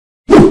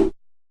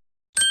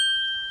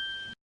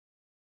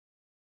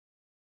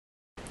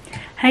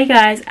Hey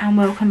guys, and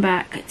welcome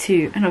back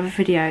to another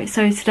video.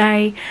 So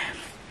today,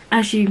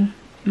 as you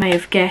may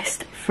have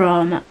guessed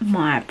from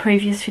my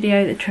previous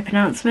video, the trip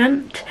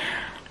announcement,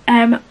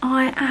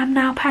 I am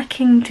now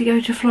packing to go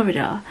to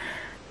Florida.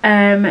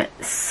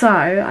 So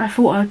I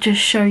thought I'd just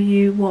show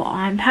you what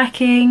I'm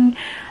packing.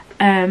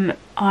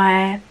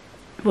 I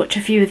watch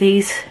a few of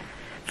these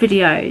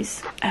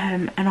videos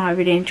and I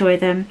really enjoy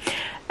them,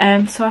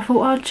 so I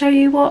thought I'd show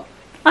you what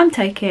I'm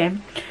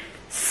taking.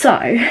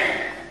 So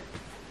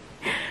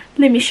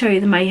let me show you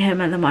the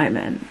mayhem at the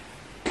moment.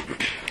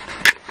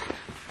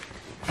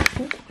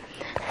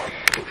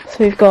 So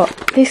we've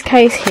got this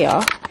case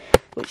here,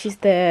 which is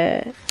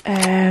the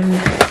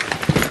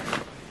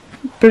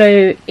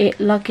blue it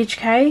luggage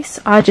case.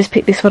 I just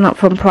picked this one up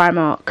from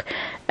Primark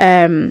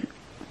a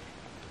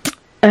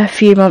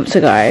few months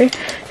ago.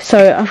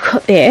 So I've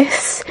got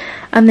this,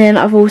 and then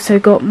I've also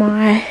got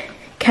my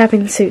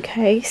cabin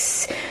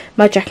suitcase,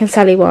 my Jack and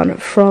Sally one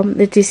from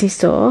the Disney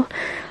store.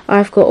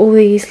 I've got all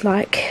these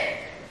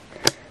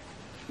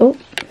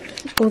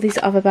all these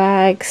other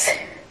bags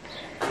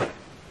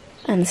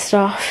and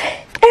stuff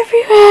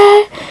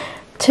everywhere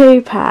to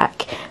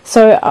pack.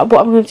 So what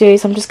I'm going to do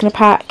is I'm just going to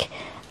pack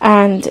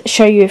and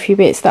show you a few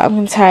bits that I'm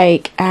going to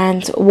take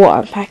and what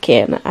I'm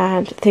packing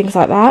and things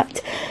like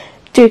that.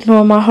 Do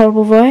ignore my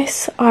horrible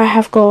voice. I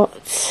have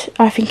got,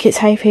 I think it's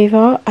hay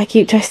fever. I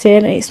keep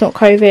testing, it's not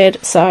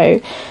COVID, so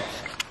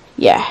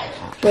yeah,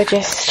 we're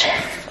just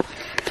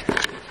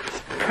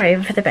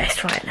praying for the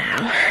best right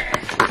now.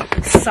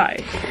 So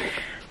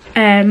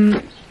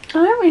I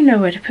don't really know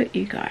where to put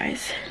you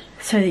guys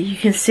so that you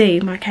can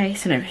see my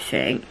case and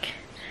everything.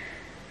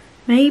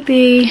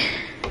 Maybe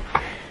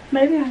I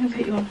can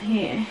put you on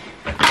here.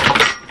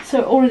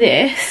 So all of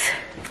this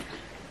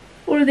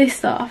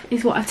stuff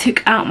is what I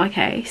took out my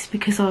case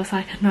because I was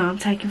like, no, I'm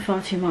taking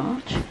far too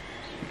much.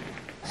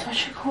 So I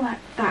should call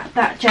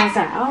that jazz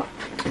out.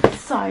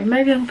 So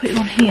maybe I can put you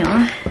on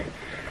here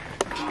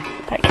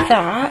like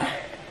that,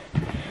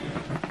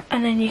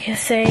 and then you can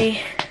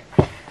see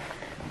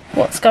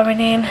what's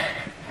going in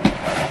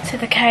to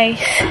the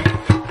case.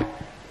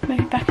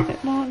 Maybe back a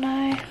bit more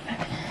now.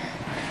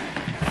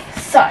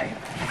 So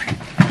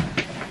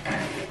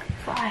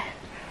if I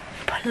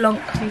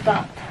plonk my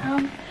butt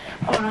down,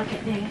 oh, and I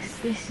get this.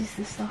 This is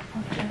the stuff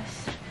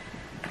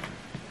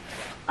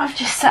I've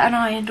just sat and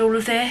ironed all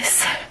of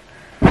this,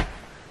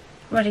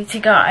 ready to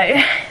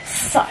go.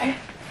 So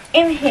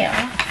in here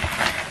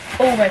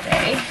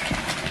already,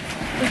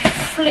 we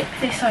flip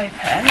this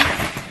open.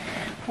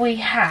 We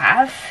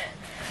have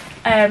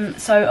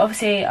so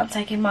obviously I'm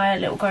taking my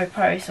little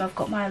GoPro, so I've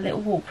got my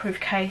little waterproof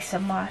case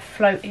and my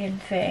floating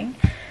thing.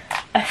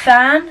 A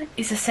fan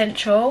is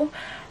essential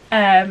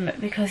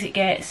because it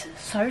gets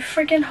so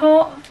friggin'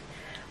 hot,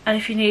 and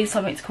if you need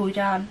something to cool you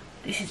down,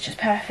 this is just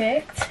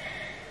perfect.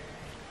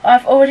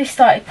 I've already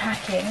started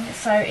packing,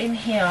 so in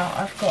here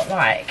I've got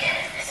like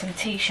some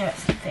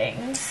t-shirts and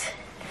things.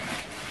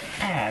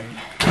 I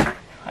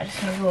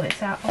just want to roll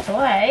this out of the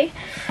way.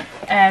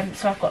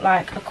 So I've got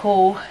like a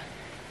cool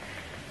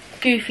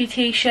Goofy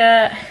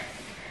t-shirt,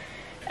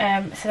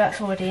 so that's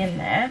already in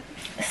there.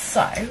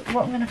 So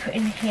what I'm going to put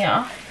in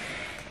here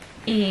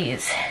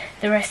is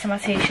the rest of my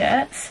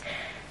t-shirts.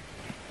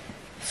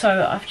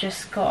 So I've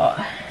just got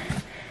a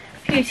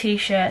few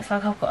t-shirts,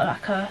 like I've got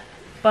like a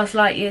Buzz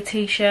Lightyear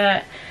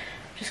t-shirt,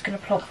 just going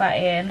to plug that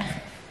in,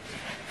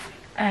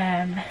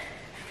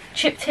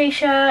 Chip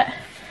t-shirt,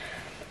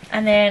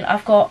 and then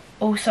I've got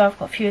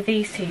a few of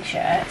these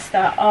t-shirts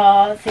that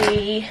are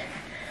the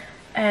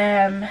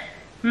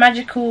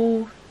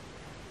Magical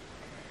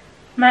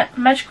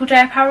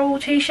Day Apparel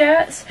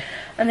t-shirts,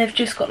 and they've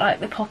just got like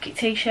the pocket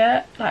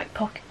t-shirt, like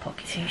pocket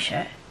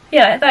t-shirt,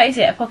 yeah, that is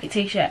it, a pocket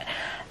t-shirt.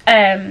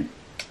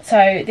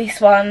 So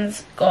this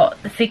one's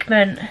got the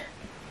Figment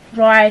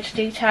ride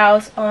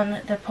details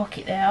on the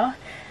pocket there,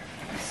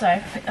 so I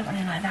put that one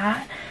in like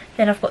that.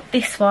 Then I've got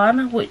this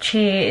one, which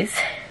is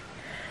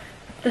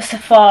the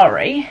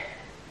Safari,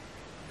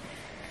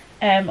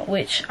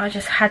 which I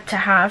just had to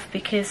have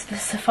because the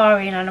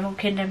Safari in Animal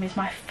Kingdom is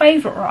my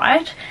favourite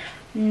ride,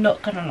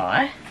 not gonna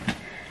lie.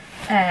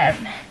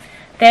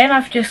 Then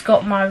I've just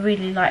got my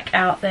really like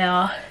out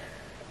there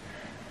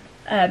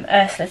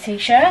Ursula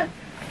t-shirt,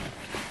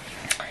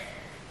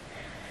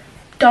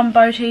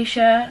 Dumbo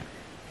t-shirt,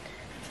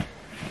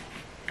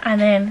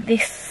 and then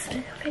this,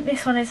 I think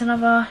this one is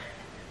another,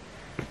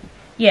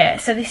 yeah,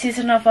 so this is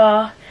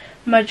another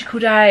Magical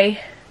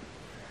Day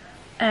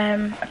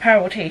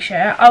apparel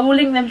t-shirt. I will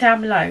link them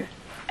down below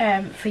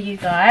for you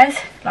guys,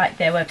 like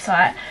their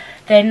website.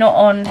 They're not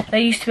on,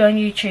 they used to be on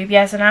YouTube.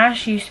 Yaz and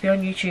Ash used to be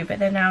on YouTube, but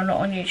they're now not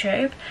on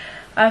YouTube.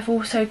 I've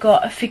also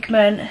got a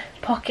Figment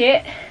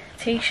pocket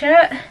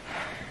t-shirt,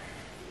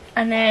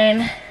 and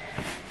then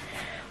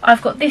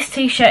I've got this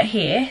t-shirt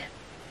here,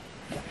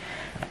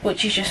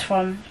 which is just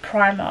from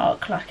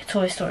Primark, like a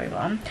Toy Story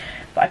one,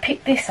 but I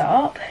picked this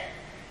up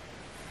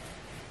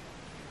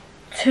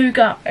to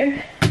go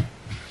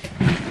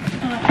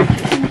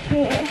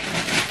here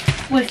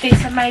with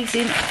this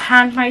amazing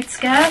handmade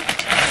skirt.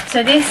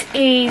 So this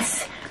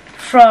is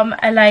from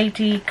a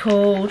lady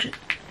called,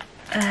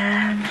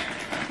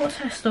 what's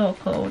her store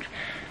called?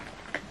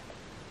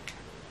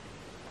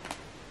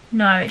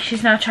 No,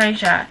 she's now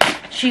changed that.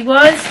 She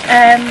was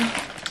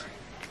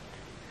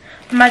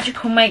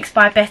Magical Makes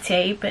by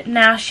Betty, but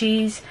now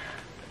she's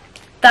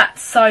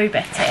That's So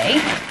Betty,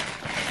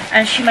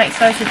 and she makes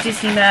loads of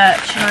Disney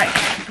merch and like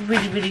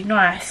really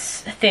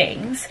nice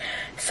things.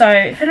 So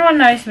if anyone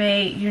knows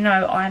me, you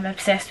know I'm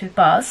obsessed with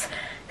Buzz.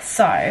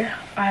 So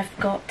I've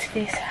got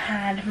this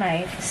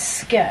handmade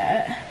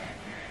skirt.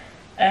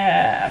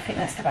 I think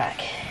that's the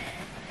back.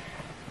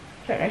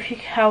 I don't know if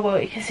how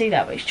well you can see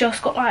that, but it's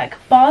just got like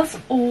Buzz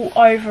all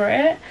over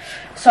it.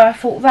 So I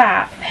thought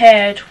that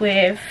paired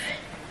with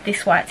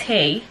this white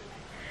tee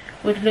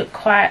would look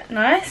quite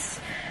nice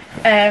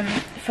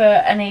for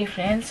an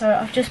evening. So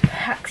I've just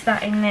packed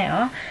that in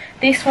now.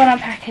 This one I'm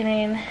packing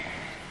in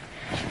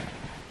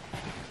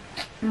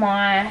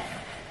my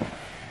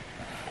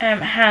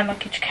hand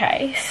luggage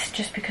case,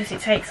 just because it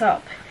takes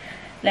up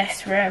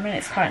less room and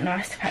it's quite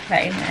nice to pack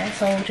that in there.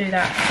 So I'll do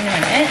that in a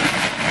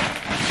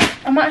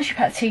minute. I might actually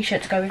pack a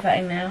t-shirt to go with that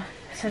in now,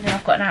 so then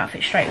I've got an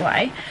outfit straight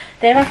away.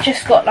 Then I've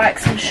just got like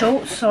some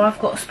shorts, so I've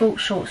got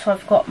sports shorts. So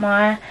I've got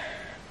my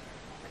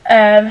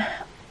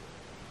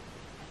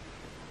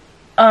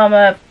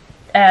Armour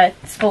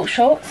sports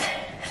shorts,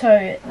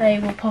 so they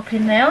will pop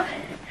in now.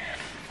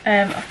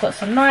 I've got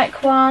some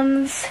Nike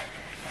ones,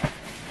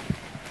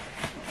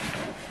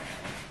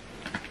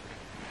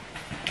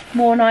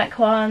 more Nike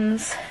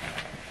ones,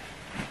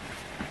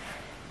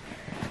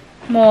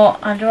 more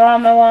Under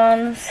Armour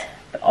ones,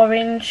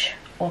 orange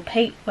or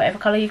peach, whatever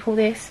colour you call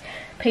this,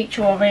 peach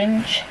or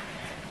orange.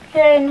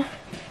 Then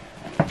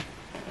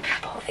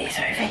put these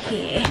over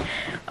here.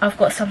 I've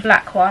got some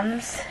black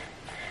ones.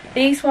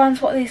 These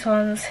ones, what are these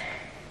ones?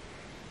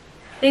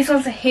 These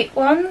ones are hip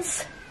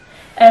ones,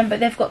 but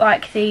they've got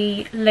like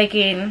the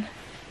legging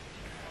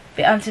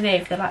bit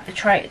underneath. They're like the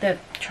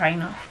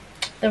trainer,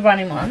 the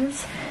running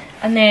ones.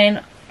 And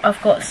then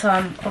I've got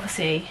some,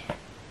 obviously,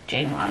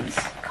 jean ones.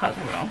 Can't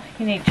go wrong.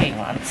 You need jean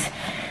ones.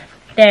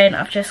 Then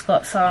I've just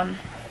got some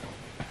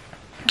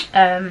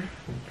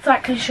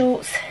cycling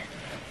shorts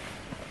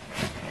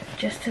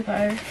just to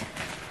go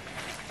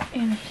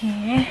in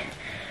here.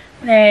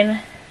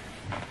 Then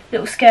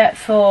little skirt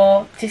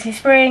for Disney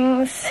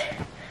Springs,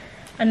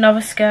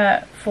 another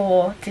skirt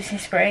for Disney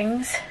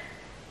Springs,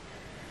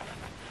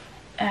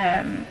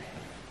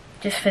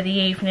 just for the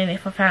evening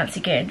if I fancy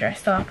getting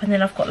dressed up. And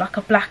then I've got like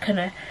a black and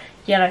a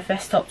yellow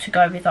vest top to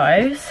go with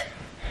those.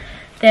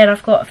 Then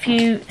I've got a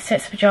few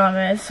sets of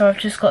pyjamas. So I've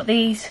just got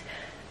these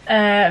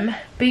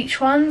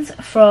beach ones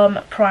from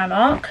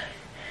Primark.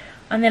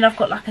 And then I've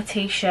got like a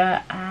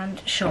t-shirt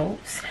and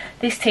shorts.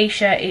 This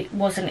t-shirt, it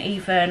wasn't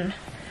even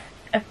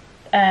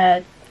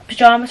a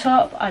pyjama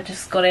top. I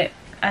just got it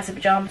as a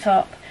pyjama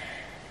top.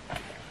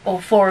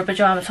 Or for a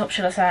pyjama top,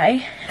 should I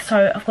say.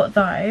 So I've got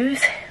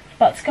those.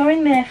 But to go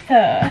in there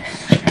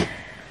first,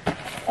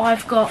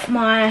 I've got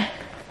my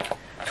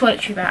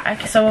toiletry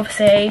bag. So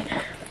obviously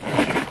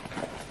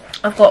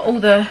I've got all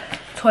the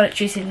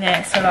toiletries in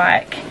there, so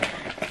like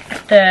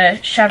the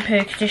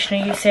shampoo,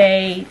 conditioner you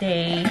see,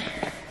 the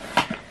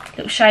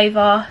little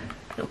shaver,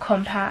 little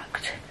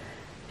compact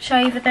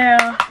shaver there,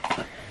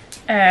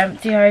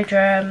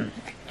 deodorant,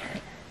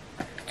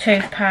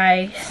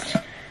 toothpaste,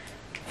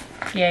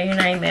 yeah, you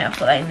name it, I've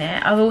got that in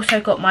there. I've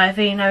also got my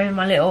Aveeno in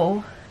my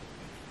little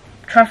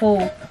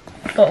travel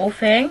bottle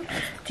thing,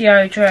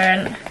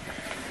 deodorant,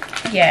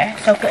 yeah,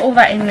 so I've got all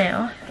that in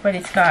now,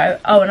 ready to go.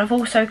 Oh, and I've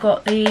also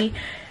got the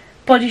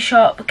Body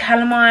Shop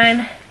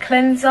Calamine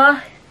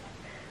cleanser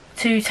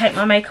to take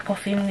my makeup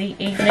off in the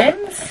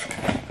evenings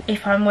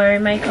if I'm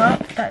wearing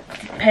makeup. That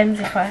depends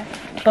if I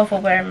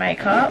bother wearing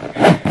makeup.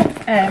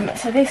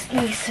 So this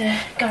needs to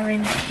go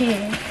in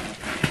here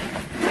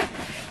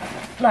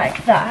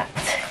like that.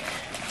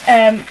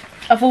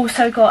 I've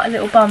also got a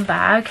little bum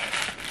bag.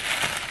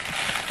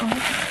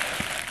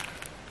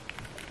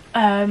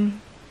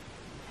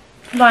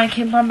 Lion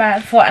King bum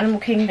bag for Animal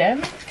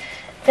Kingdom.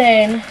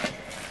 Then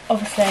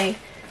obviously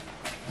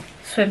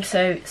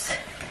swimsuits,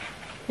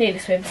 need a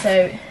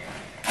swimsuit,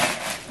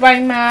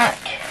 rain mat.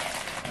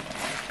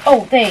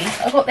 Oh,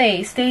 I got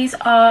these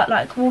are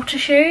like water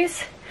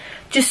shoes,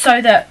 just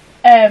so that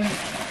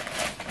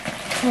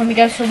when we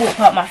go to the water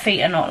park my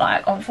feet are not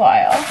like on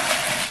fire.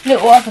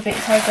 Little other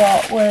bits I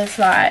got was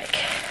like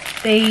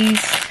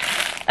these,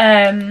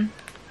 what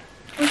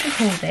do you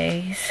call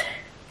these,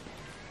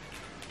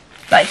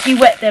 like you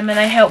wet them and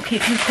they help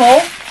keep you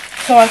cool,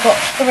 so I got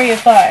 3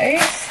 of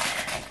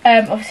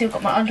those. Obviously I've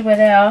got my underwear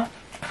there,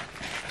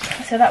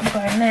 so that will go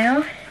in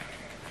now.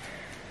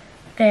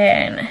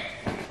 Then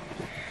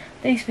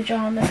these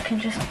pyjamas can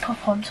just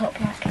pop on top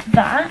like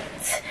that,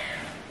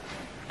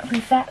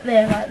 with that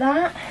there like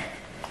that.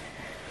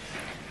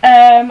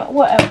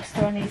 What else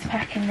do I need to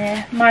pack in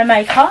there? My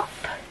makeup.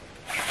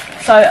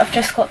 So I've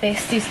just got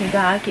this Disney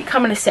bag. It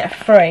comes in a set of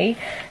 3.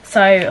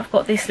 So I've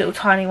got this little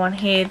tiny one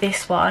here,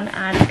 this one,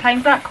 and a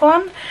plain black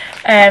one.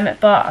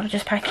 But I'm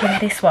just packing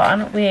this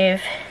one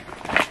with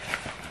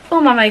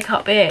all my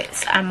makeup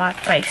bits and my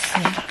face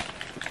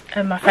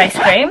and my face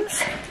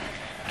creams.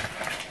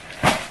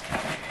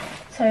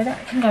 So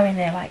that can go in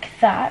there like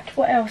that.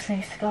 What else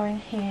needs to go in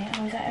here?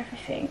 Oh, is that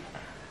everything?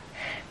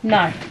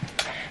 No.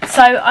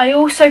 So I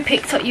also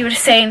picked up, you would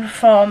have seen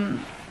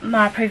from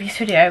my previous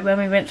video when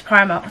we went to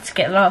Primark to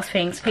get the last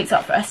things, picked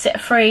up a set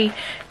of 3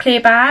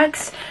 clear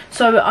bags.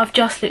 So I've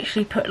just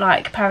literally put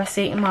like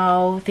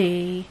paracetamol,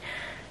 the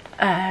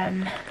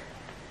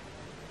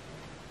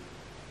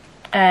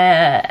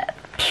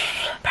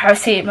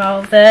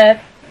paracetamol, the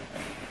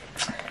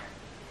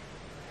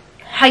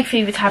hay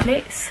fever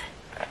tablets.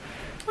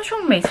 What's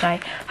wrong with me today?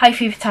 Hay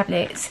fever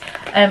tablets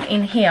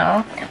in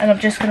here, and I'm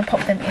just going to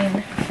pop them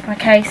in my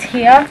case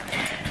here.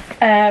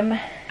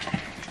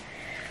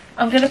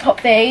 I'm going to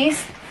pop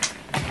these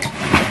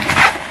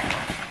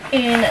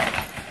in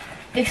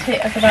this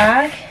bit of the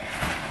bag,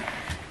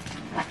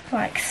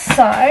 like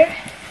so.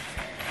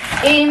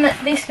 In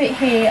this bit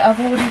here, I've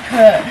already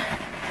put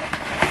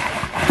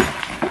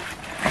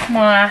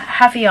my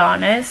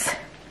Havianas,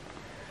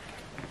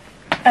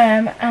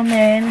 and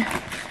then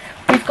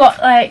we've got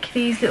like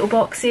these little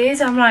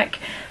boxes. I'm like,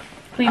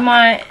 we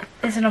might,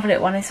 there's another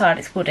little one inside,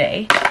 it's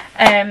goodie.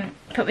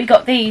 But we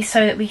got these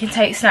so that we can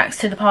take snacks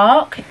to the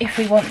park if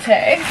we want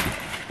to.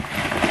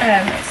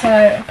 So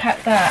I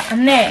packed that,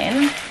 and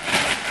then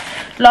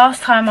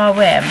last time I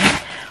went,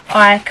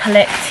 I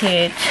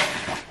collected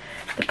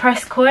the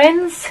press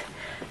coins.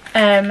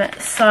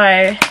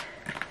 So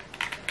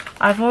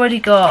I've already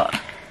got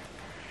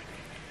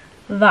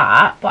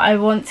that, but I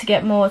want to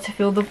get more to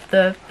fill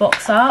the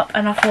box up,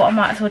 and I thought I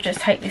might as well just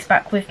take this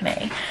back with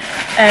me.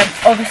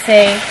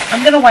 Obviously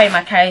I'm going to weigh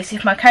my case.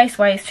 If my case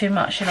weighs too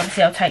much, then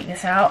obviously I'll take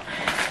this out,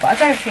 but I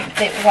don't think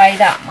it will weigh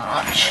that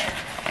much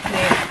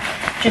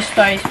with just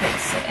those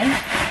bits in.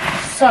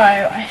 So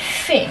I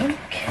think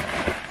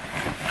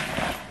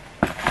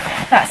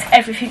that's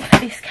everything for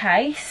this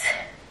case.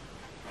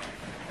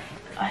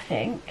 I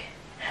think,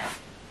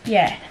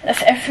 yeah,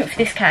 that's everything for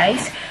this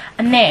case.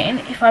 And then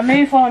if I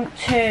move on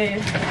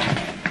to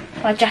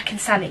my Jack and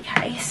Sally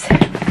case,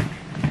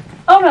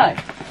 oh no,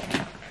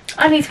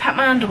 I need to pack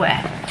my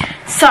underwear.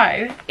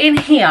 So in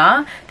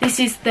here, this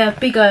is the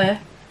bigger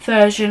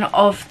version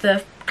of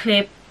the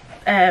clear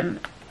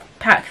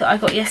pack that I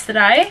got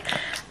yesterday,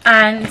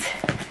 and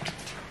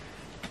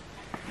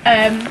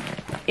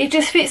it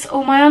just fits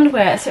all my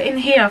underwear. So in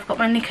here I've got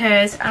my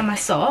knickers and my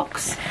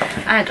socks,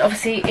 and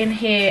obviously in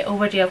here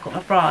already I've got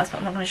my bras, but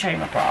I'm not going to show you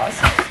my bras.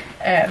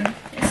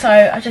 So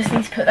I just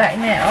need to put that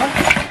in now.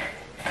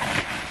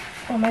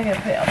 Or maybe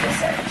I'll put it up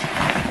this end.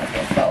 Maybe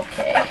it's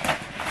bulky.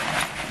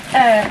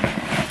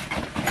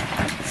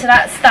 So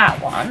that's that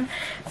one.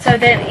 So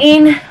then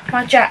in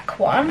my Jack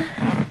one,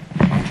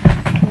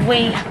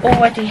 we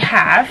already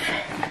have,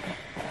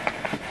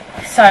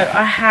 so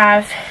I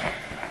have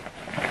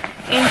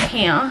in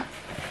here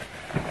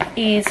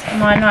is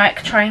my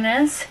Nike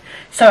trainers.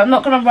 So I'm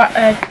not going to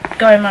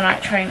go in my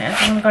Nike trainers,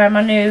 I'm going to go in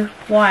my new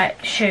white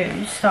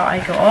shoes that I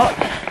got.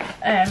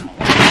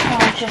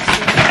 I'll just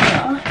in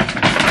here.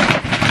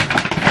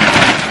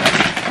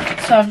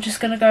 So I'm just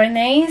going to go in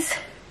these,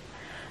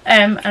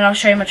 and I'll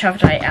show you my travel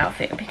day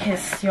outfit,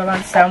 because you'll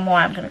understand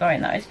why I'm going to go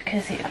in those,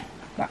 because it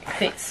like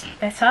fits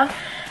better.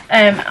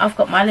 I've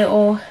got my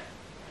little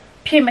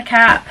Puma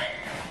cap,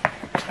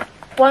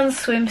 one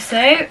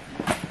swimsuit,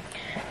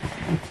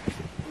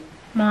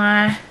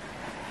 my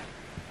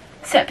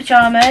set of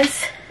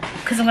pyjamas,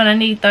 because I'm going to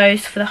need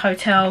those for the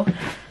hotel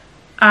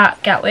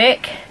at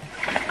Gatwick.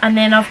 And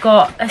then I've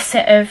got a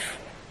set of,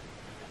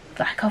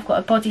 like, I've got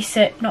a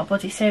bodysuit, not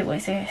bodysuit, what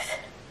is this?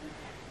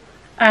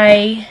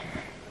 A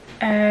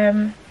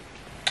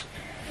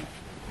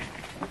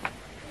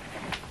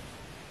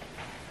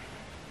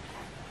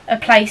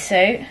play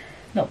suit,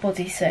 not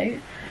bodysuit,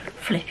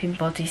 flipping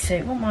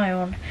bodysuit, what am I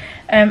on?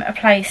 A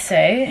play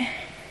suit,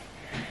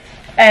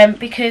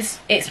 because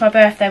it's my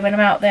birthday when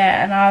I'm out there,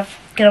 and I'm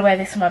gonna wear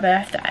this on my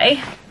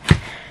birthday.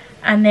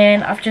 And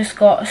then I've just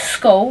got a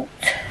skirt,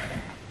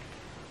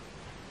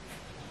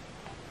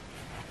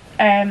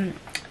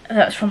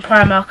 that's from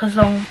Primark,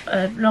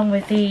 along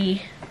with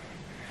the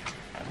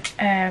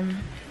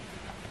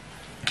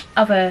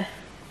other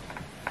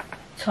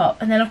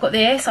top. And then I've got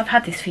this, I've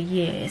had this for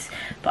years,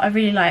 but I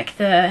really like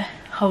the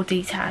whole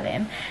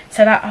detailing,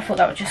 so that I thought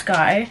that would just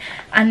go.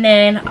 And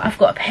then I've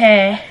got a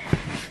pair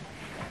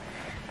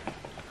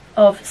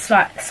of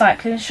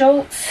cycling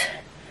shorts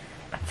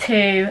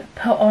to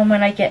put on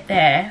when I get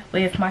there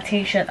with my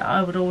t-shirt that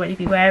I would already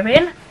be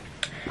wearing.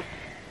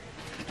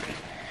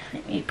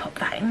 Let me pop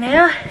that in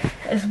there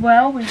as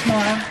well with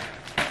my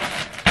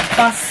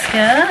bus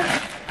skirt.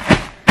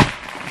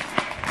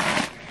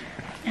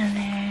 And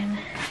then,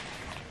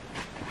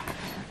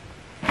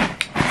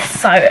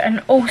 so,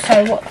 and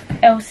also what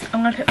else,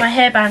 I'm going to put my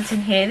hairbands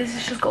in here. This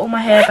has just got all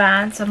my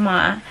hairbands and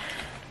my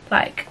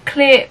like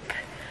clip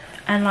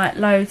and like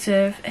loads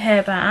of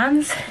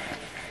hairbands,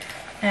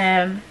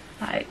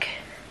 like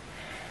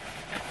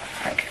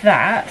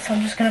that. So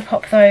I'm just going to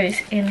pop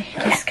those in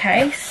this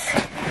case.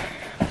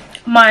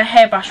 my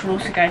hairbrush will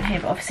also go in here,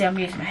 but obviously I'm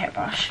using my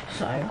hairbrush,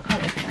 so I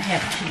can't really put my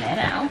hairbrush in there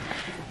now.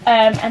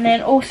 And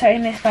then also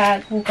in this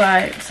bag will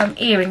go some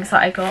earrings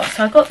that I got.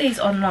 So I got these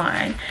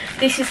online.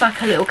 This is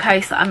like a little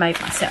case that I made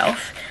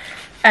myself.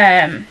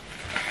 And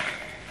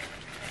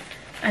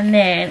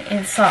then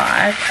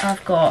inside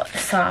I've got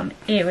some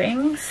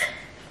earrings.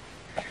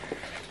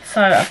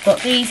 So I've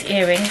got these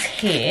earrings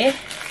here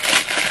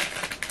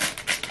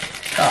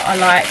that I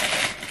like,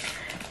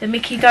 the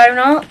Mickey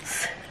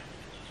Donuts.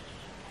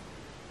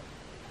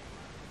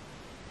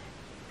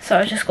 So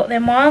I just got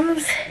them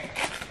ones.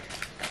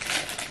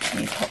 Let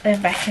me pop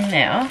them back in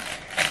now.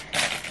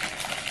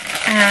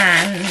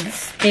 And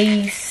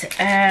these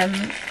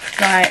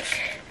like,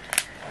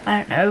 I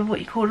don't know what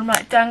you call them,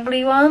 like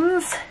dangly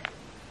ones.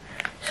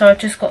 So I've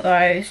just got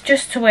those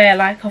just to wear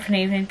like off an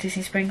evening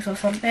Disney Springs or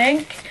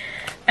something.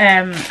 So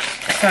I'm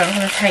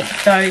going to take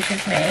those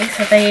with me.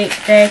 So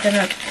they're going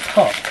to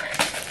pop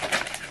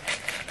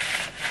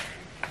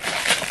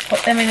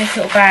them in this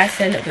little bag so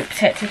they're a little bit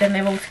protected and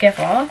they're all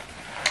together.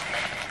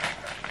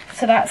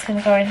 So that's going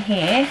to go in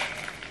here.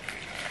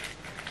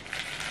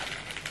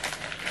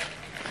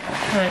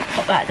 I'm going to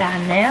pop that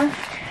down there.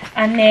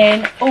 And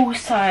then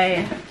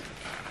also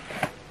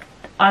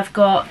I've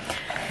got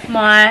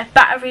my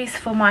batteries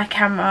for my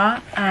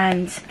camera,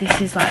 and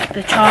this is like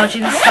the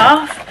charging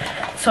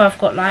stuff. So I've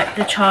got like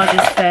the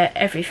chargers for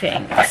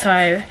everything.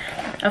 So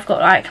I've got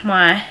like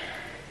my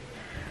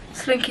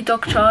Slinky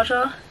Dog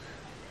charger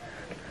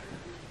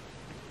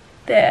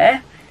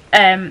there,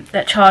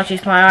 that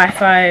charges my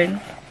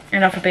iPhone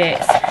and other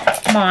bits.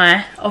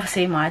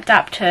 Obviously my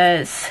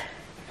adapters,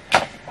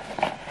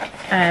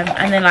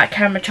 and then like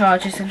camera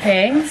chargers and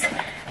things.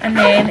 And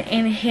then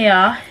in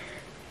here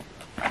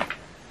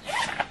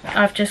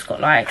I've just got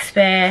like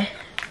spare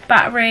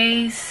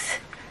batteries.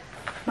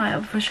 Might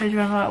have showed you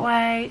around the right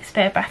way.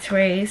 Spare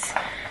batteries,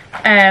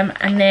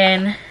 and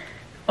then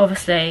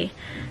obviously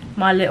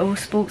my little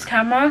sports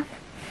camera.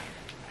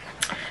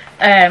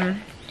 So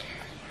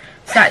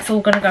that's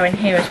all going to go in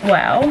here as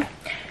well.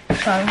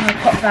 So I'm going to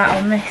pop that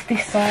on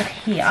this side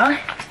here,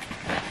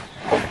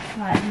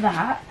 like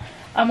that.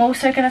 I'm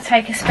also going to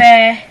take a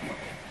spare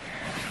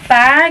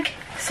bag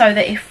so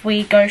that if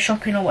we go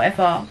shopping or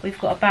whatever, we've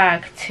got a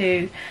bag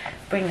to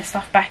bring the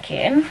stuff back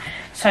in.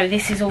 So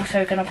this is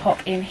also going to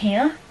pop in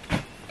here.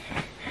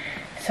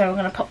 So I'm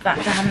going to pop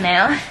that down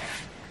now.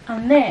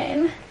 And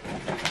then,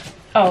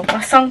 oh,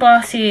 my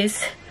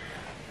sunglasses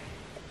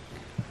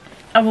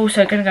are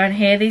also going to go in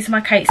here. These are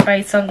my Kate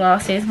Spade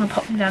sunglasses. I'm going to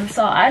pop them down the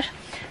side.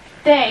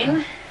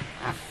 Then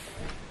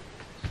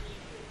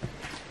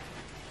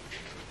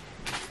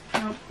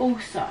I'm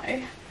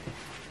also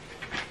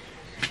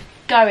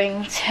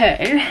going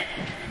to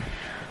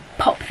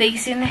pop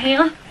these in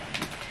here.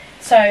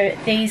 So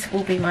these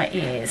will be my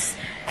ears.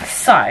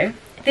 So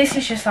this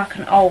is just like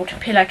an old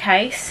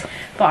pillowcase,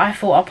 but I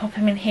thought I'll pop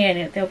them in here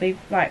and they'll be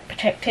like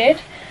protected.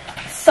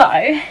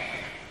 So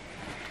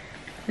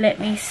let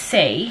me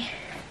see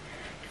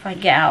if I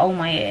can get out all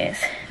my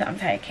ears that I'm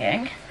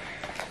taking.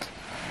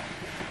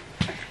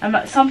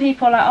 And some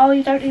people are like, oh,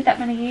 you don't need that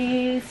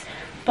many ears,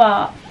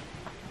 but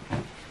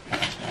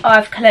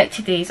I've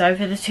collected these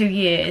over the 2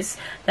 years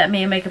that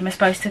me and Megan were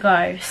supposed to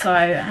go. So,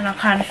 and I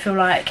kind of feel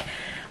like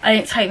I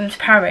didn't take them to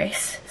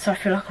Paris, so I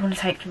feel like I want to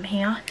take them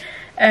here.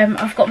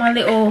 I've got my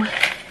little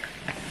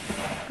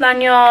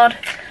lanyard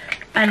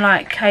and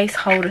like case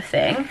holder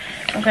thing.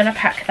 I'm going to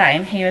pack that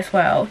in here as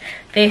well.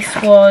 This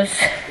was,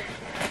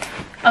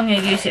 I'm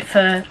going to use it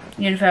for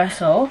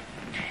Universal.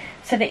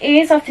 So the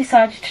ears I've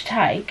decided to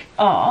take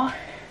are,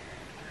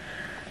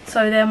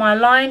 so they're my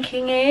Lion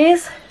King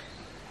ears,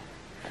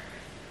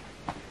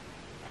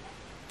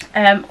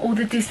 all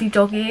the Disney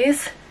dog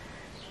ears,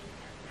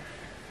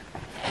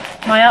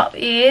 my up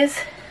ears,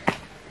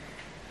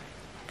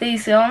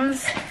 these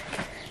ones,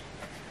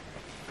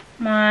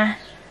 my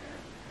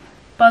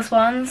Buzz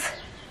ones,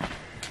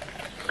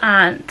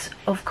 and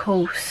of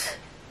course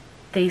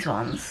these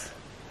ones.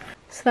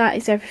 So that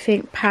is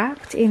everything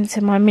packed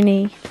into my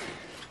mini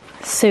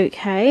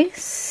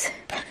suitcase,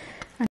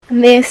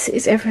 and this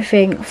is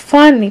everything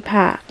finally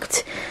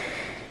packed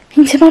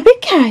into my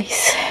big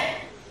case.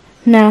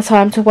 Now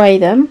time to weigh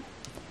them,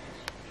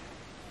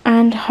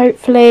 and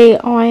hopefully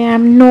I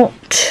am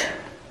not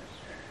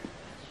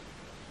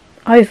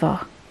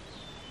over,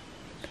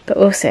 but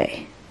we'll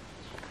see.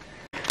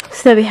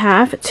 So there we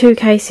have 2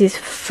 cases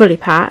fully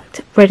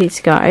packed, ready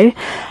to go.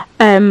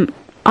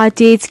 I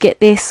did get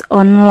this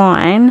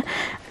online.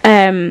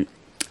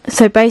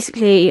 So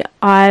basically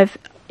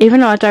even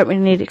though I don't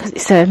really need it because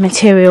it's a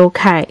material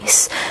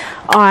case,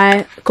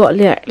 I got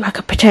like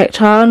a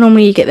protector.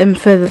 Normally you get them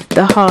for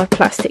the hard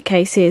plastic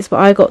cases, but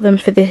I got them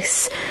for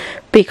this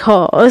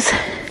because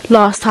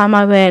last time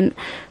I went,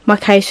 my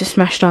case was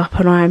smashed up,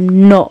 and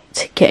I'm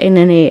not getting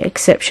any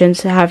exceptions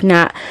to having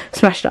that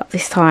smashed up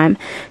this time.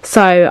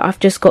 So I've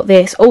just got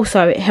this.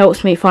 Also, it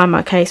helps me find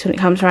my case when it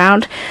comes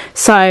around.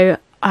 So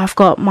I've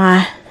got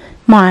my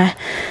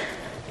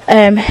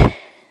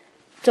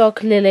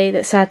dog Lily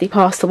that sadly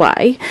passed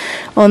away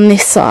on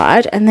this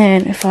side, and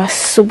then if I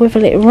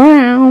swivel it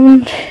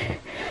around,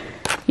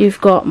 you've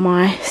got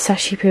my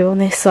Sashi Poo on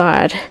this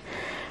side.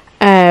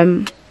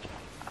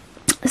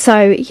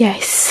 So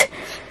yes,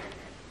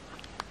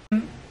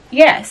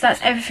 that's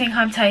everything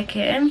I'm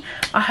taking.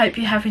 I hope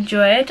you have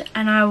enjoyed,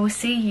 and I will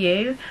see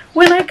you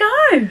when I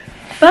go.